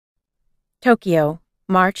Tokyo,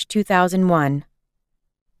 March 2001.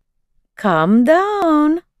 "Calm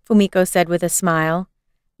down," Fumiko said with a smile.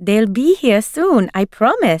 "They'll be here soon, I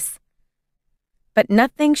promise." But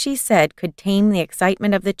nothing she said could tame the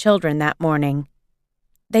excitement of the children that morning.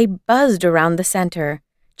 They buzzed around the center,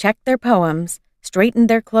 checked their poems, straightened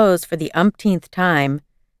their clothes for the umpteenth time,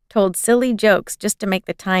 told silly jokes just to make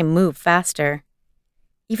the time move faster.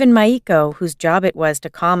 Even Maiko, whose job it was to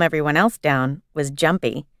calm everyone else down, was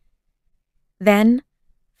jumpy. Then,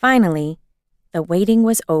 finally, the waiting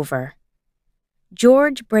was over.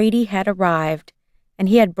 George Brady had arrived, and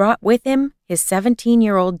he had brought with him his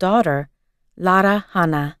 17-year-old daughter, Lara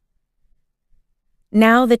Hana.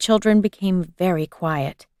 Now the children became very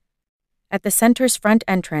quiet. At the center's front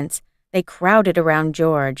entrance, they crowded around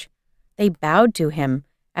George. They bowed to him,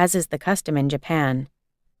 as is the custom in Japan.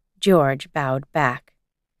 George bowed back.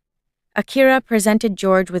 Akira presented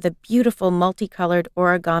George with a beautiful multicolored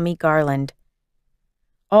origami garland.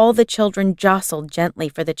 All the children jostled gently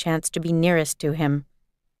for the chance to be nearest to him.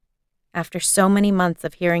 After so many months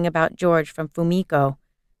of hearing about George from Fumiko,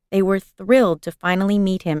 they were thrilled to finally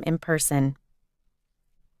meet him in person.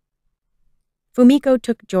 Fumiko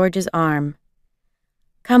took George's arm.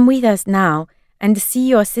 "Come with us now and see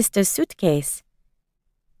your sister's suitcase."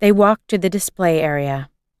 They walked to the display area.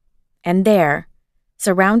 And there,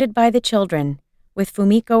 surrounded by the children, with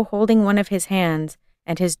Fumiko holding one of his hands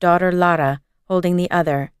and his daughter Lara holding the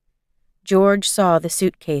other, George saw the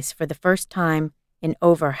suitcase for the first time in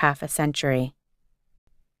over half a century.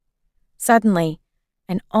 Suddenly,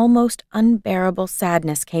 an almost unbearable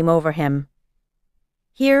sadness came over him.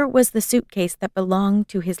 Here was the suitcase that belonged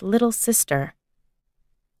to his little sister.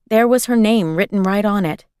 There was her name written right on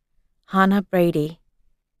it, Hana Brady.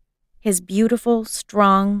 His beautiful,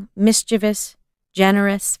 strong, mischievous,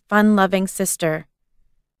 generous, fun-loving sister.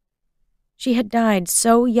 She had died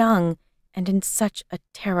so young and in such a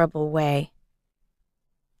terrible way.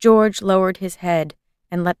 George lowered his head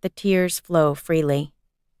and let the tears flow freely.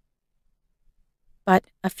 But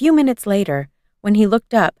a few minutes later, when he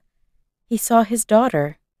looked up, he saw his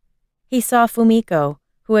daughter. He saw Fumiko,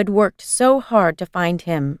 who had worked so hard to find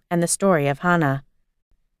him and the story of Hana.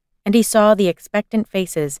 And he saw the expectant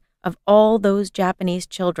faces of all those Japanese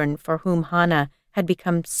children for whom Hana had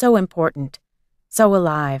become so important, so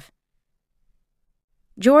alive.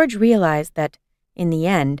 George realized that, in the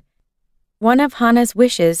end, one of Hana's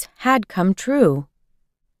wishes had come true.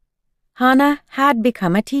 Hana had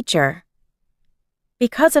become a teacher.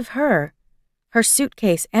 Because of her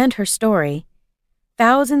suitcase and her story,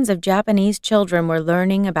 thousands of Japanese children were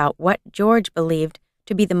learning about what George believed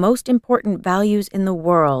to be the most important values in the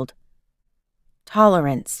world: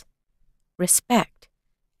 tolerance, respect,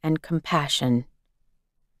 and compassion.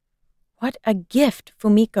 "What a gift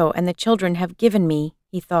Fumiko and the children have given me,"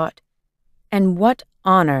 he thought, "and what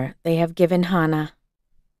honor they have given Hana."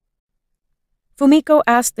 Fumiko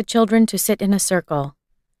asked the children to sit in a circle.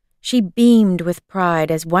 She beamed with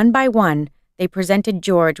pride as one by one they presented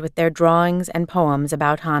George with their drawings and poems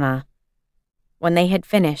about Hana. When they had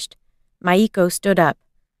finished, Maiko stood up,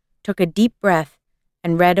 took a deep breath,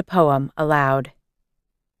 and read a poem aloud.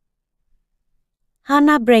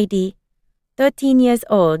 "Hana Brady, 13 years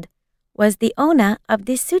old, was the owner of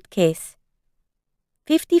this suitcase.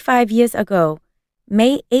 55 years ago,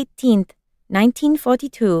 May 18th,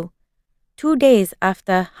 1942, 2 days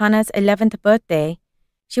after Hana's 11th birthday,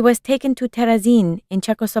 she was taken to Terezin in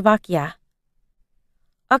Czechoslovakia.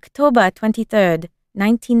 October 23rd,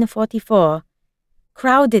 1944,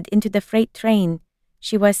 crowded into the freight train,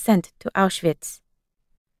 she was sent to Auschwitz.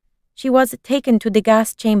 She was taken to the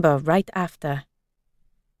gas chamber right after.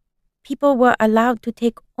 People were allowed to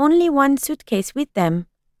take only one suitcase with them.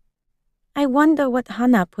 I wonder what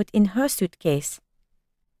Hana put in her suitcase.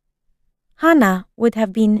 Hana would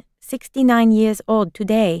have been 69 years old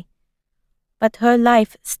today, but her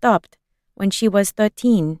life stopped when she was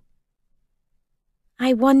 13.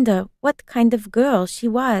 I wonder what kind of girl she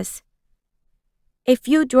was. A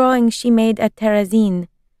few drawings she made at Terezin.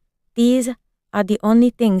 These are the only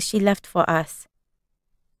things she left for us.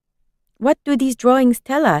 What do these drawings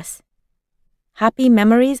tell us? Happy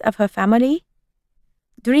memories of her family?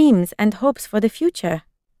 Dreams and hopes for the future?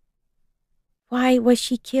 Why was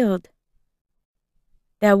she killed?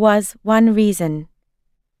 There was one reason.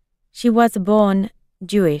 She was born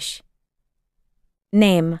Jewish.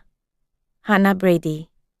 Name: Hana Brady.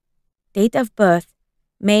 Date of birth: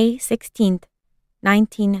 May 16th,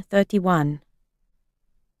 1931.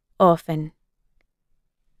 Orphan.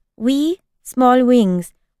 We, Small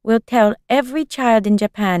Wings, will tell every child in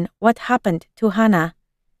Japan what happened to Hana.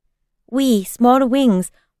 We, Small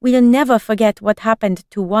Wings, We'll never forget what happened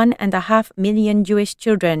to 1.5 million Jewish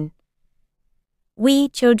children. We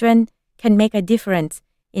children can make a difference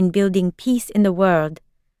in building peace in the world,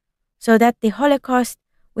 so that the Holocaust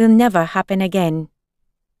will never happen again.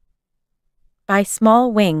 By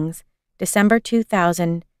Small Wings, December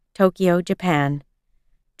 2000, Tokyo, Japan.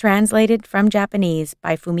 Translated from Japanese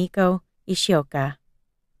by Fumiko Ishioka.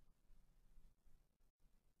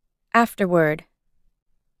 Afterword.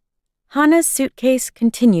 Hana's suitcase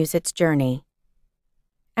continues its journey.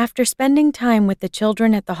 After spending time with the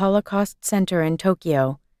children at the Holocaust Center in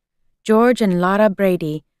Tokyo, George and Lara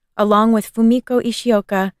Brady, along with Fumiko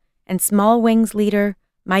Ishioka and Small Wings leader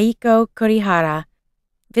Maiko Kurihara,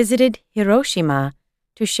 visited Hiroshima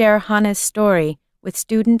to share Hana's story with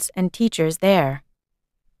students and teachers there.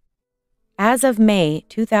 As of May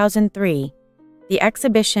 2003, the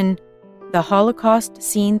exhibition, The Holocaust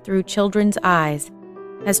Seen Through Children's Eyes,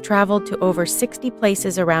 has traveled to over 60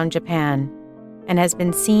 places around Japan and has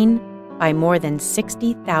been seen by more than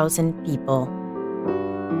 60,000 people.